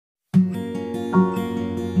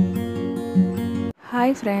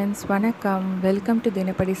Hi friends, வணக்கம். Welcome to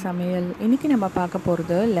தினப்படி சமையல். இன்றைக்கி நம்ம பார்க்க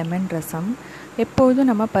போகிறது லெமன் ரசம். எப்போதும்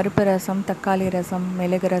நம்ம பருப்பு ரசம், தக்காளி ரசம்,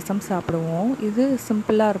 மிளகு ரசம் சாப்பிடுவோம். இது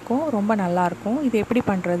சிம்பிளாக இருக்கும், ரொம்ப நல்லாயிருக்கும். இது எப்படி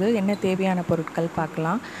பண்ணுறது, என்ன தேவையான பொருட்கள்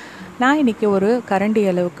பார்க்கலாம். நான் இன்றைக்கி ஒரு கரண்டி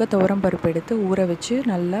அளவுக்கு துவரம்பருப்பு எடுத்து ஊற வச்சு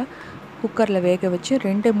நல்லா குக்கரில் வேக வச்சு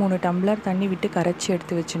 2-3 டம்ளர் தண்ணி விட்டு கரைச்சி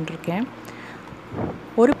எடுத்து வச்சுட்டுருக்கேன்.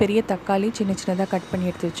 ஒரு பெரிய தக்காளி சின்ன சின்னதாக கட் பண்ணி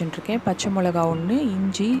எடுத்து வச்சுட்டுருக்கேன். பச்சை மிளகா 1,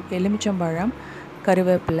 இஞ்சி, எலுமிச்சம்பழம்,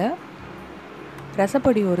 கருவேப்பிலை,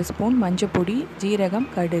 ரசப்பொடி 1 ஸ்பூன், மஞ்சப்பொடி, ஜீரகம்,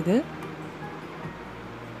 கடுகு,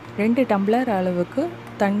 2 டம்ளர் அளவுக்கு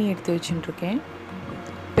தண்ணி எடுத்து வச்சுட்டுருக்கேன்.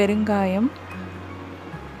 பெருங்காயம்,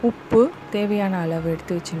 உப்பு தேவையான அளவு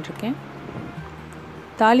எடுத்து வச்சுட்டுருக்கேன்.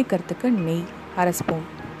 தாளிக்கிறதுக்கு நெய் 1/2 ஸ்பூன்.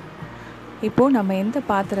 இப்போது நம்ம எந்த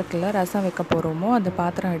பாத்திரத்தில் ரசம் வைக்க போகிறோமோ அந்த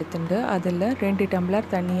பாத்திரம் எடுத்துட்டு அதில் 2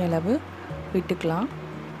 டம்ளர் தண்ணி அளவு விட்டுக்கலாம்.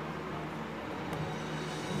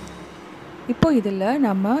 இப்போது இதில்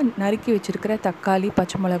நம்ம நறுக்கி வச்சுருக்கிற தக்காளி,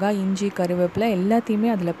 பச்சை மிளகாய், இஞ்சி, கருவேப்பிலை எல்லாத்தையுமே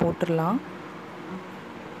அதில் போட்டுடலாம்.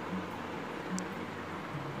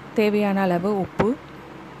 தேவையான அளவு உப்பு,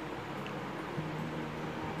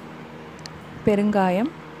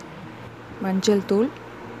 பெருங்காயம், மஞ்சள் தூள்,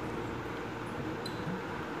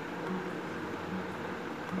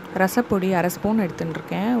 ரசப்பொடி 1/2 ஸ்பூன்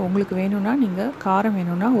எடுத்துட்டுருக்கேன். உங்களுக்கு வேணும்னா நீங்கள் காரம்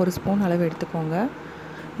வேணும்னா 1 ஸ்பூன் அளவு எடுத்துக்கோங்க.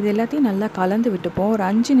 இது எல்லாத்தையும் நல்லா கலந்து விட்டுப்போம். ஒரு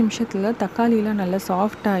 5 நிமிஷத்தில் தக்காளியெலாம் நல்லா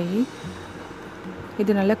சாஃப்டாகி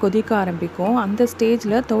இது நல்லா கொதிக்க ஆரம்பிக்கும். அந்த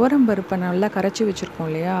ஸ்டேஜில் துவரம்பருப்பை நல்லா கரைச்சி வச்சுருக்கோம்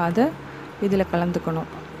இல்லையா, அதை இதில் கலந்துக்கணும்.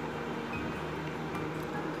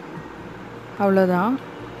 அவ்வளோதான்.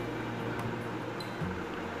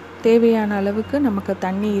 தேவையான அளவுக்கு நமக்கு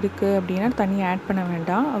தண்ணி இருக்குது அப்படின்னா தண்ணி ஆட் பண்ண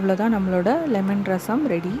வேண்டாம். அவ்வளோதான், நம்மளோட லெமன் ரசம்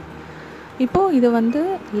ரெடி. இப்போது இது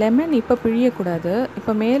லெமன் இப்போ பிழியக்கூடாது.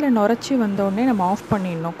 இப்போ மேலே நுரைச்சி வந்தோடனே நம்ம ஆஃப்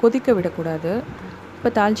பண்ணிடணும், கொதிக்க விடக்கூடாது. இப்போ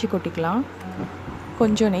தாளித்து கொட்டிக்கலாம்.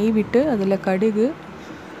 கொஞ்சம் நெய் விட்டு அதில்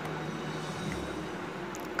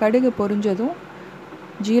கடுகு பொரிஞ்சதும்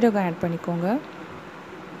ஜீரகம் ஆட் பண்ணிக்கோங்க.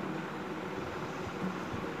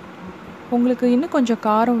 உங்களுக்கு இன்னும் கொஞ்சம்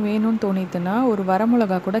காரம் வேணும்னு தோணிதுன்னா ஒரு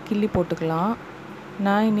வரமிளகா கூட கிள்ளி போட்டுக்கலாம்.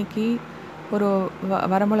 நான் இன்றைக்கி ஒரு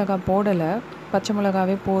வரமிளகா போடலை, பச்சை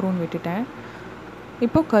மிளகாவே போரும்னு விட்டுட்டேன்.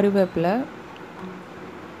 இப்போது கருவேப்பிலை,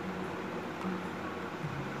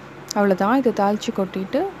 அவ்வளோதான். இதை தாளித்து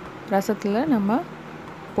கொட்டிட்டு ரசத்தில் நம்ம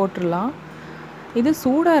போட்டுடலாம். இது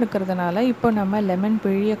சூடாக இருக்கிறதுனால இப்போ நம்ம லெமன்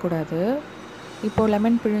பிழியக்கூடாது. இப்போது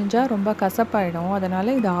லெமன் பிழிஞ்சால் ரொம்ப கசப்பாயிடும்.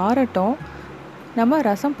 அதனால் இது ஆறட்டும். நம்ம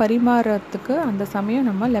ரசம் பரிமாறத்துக்கு அந்த சமயம்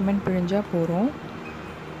நம்ம லெமன் பிழிஞ்சால் போகிறோம்.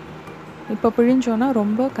 இப்போ பிழிஞ்சோன்னா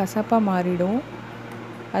ரொம்ப கசப்பாக மாறிடும்.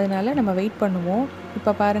 அதனால் நம்ம வெயிட் பண்ணுவோம்.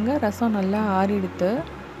 இப்போ பாருங்கள், ரசம் நல்லா ஆறிடுத்து.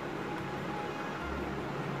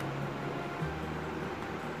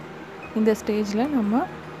 இந்த ஸ்டேஜில் நம்ம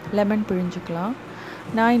லெமன் பிழிஞ்சிக்கலாம்.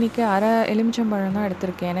 நான் இன்றைக்கி அரை எலுமிச்சம்பழம் தான்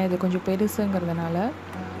எடுத்திருக்கேன். ஏன்னா இது கொஞ்சம் பெருசுங்கிறதுனால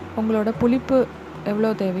உங்களோட புளிப்பு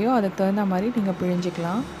எவ்வளோ தேவையோ அதுக்கு தகுந்த மாதிரி நீங்கள்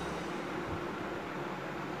பிழிஞ்சிக்கலாம்.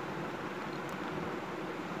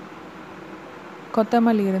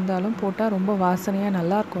 கொத்தமல்லி இருந்தாலும் போட்டால் ரொம்ப வாசனையாக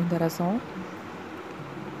நல்லாயிருக்கும் இந்த ரசம்.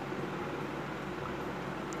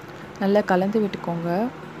 நல்லா கலந்து விட்டுக்கோங்க.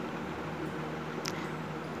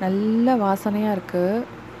 நல்ல வாசனையாக இருக்குது.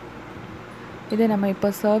 இதை நம்ம இப்போ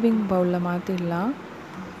சர்விங் பவுலில் மாற்றிடலாம்.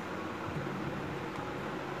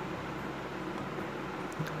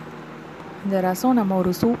 இந்த ரசம் நம்ம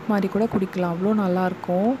ஒரு சூப் மாதிரி கூட குடிக்கலாம், அவ்வளோ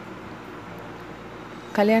நல்லாயிருக்கும்.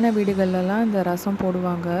 கல்யாண வீடுகள்லாம் இந்த ரசம்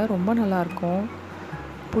போடுவாங்க, ரொம்ப நல்லாயிருக்கும்.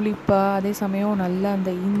 புளிப்பாக, அதே சமயம் நல்லா அந்த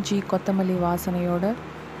இஞ்சி கொத்தமல்லி வாசனையோட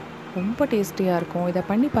ரொம்ப டேஸ்டியாக இருக்கும். இதை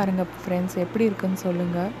பண்ணி பாருங்கள் ஃப்ரெண்ட்ஸ், எப்படி இருக்குன்னு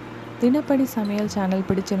சொல்லுங்கள். தினப்படி சமையல் சேனல்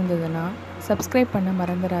பிடிச்சிருந்ததுன்னா சப்ஸ்கிரைப் பண்ண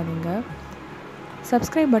மறந்துடாதீங்க.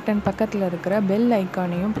 சப்ஸ்கிரைப் பட்டன் பக்கத்தில் இருக்கிற பெல்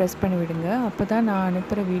ஐக்கானையும் ப்ரெஸ் பண்ணிவிடுங்க. அப்போ தான் நான்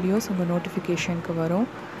அனுப்புகிற வீடியோஸ் உங்கள் நோட்டிஃபிகேஷனுக்கு வரும்.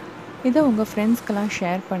 இதை உங்கள் ஃப்ரெண்ட்ஸ்க்கெல்லாம்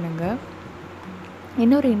ஷேர் பண்ணுங்கள்.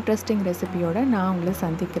 இன்னொரு இன்ட்ரெஸ்டிங் ரெசிபியோடு நான் உங்களை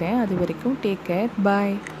சந்திக்கிறேன். அது வரைக்கும் டேக் கேர்,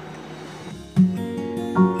 பாய்.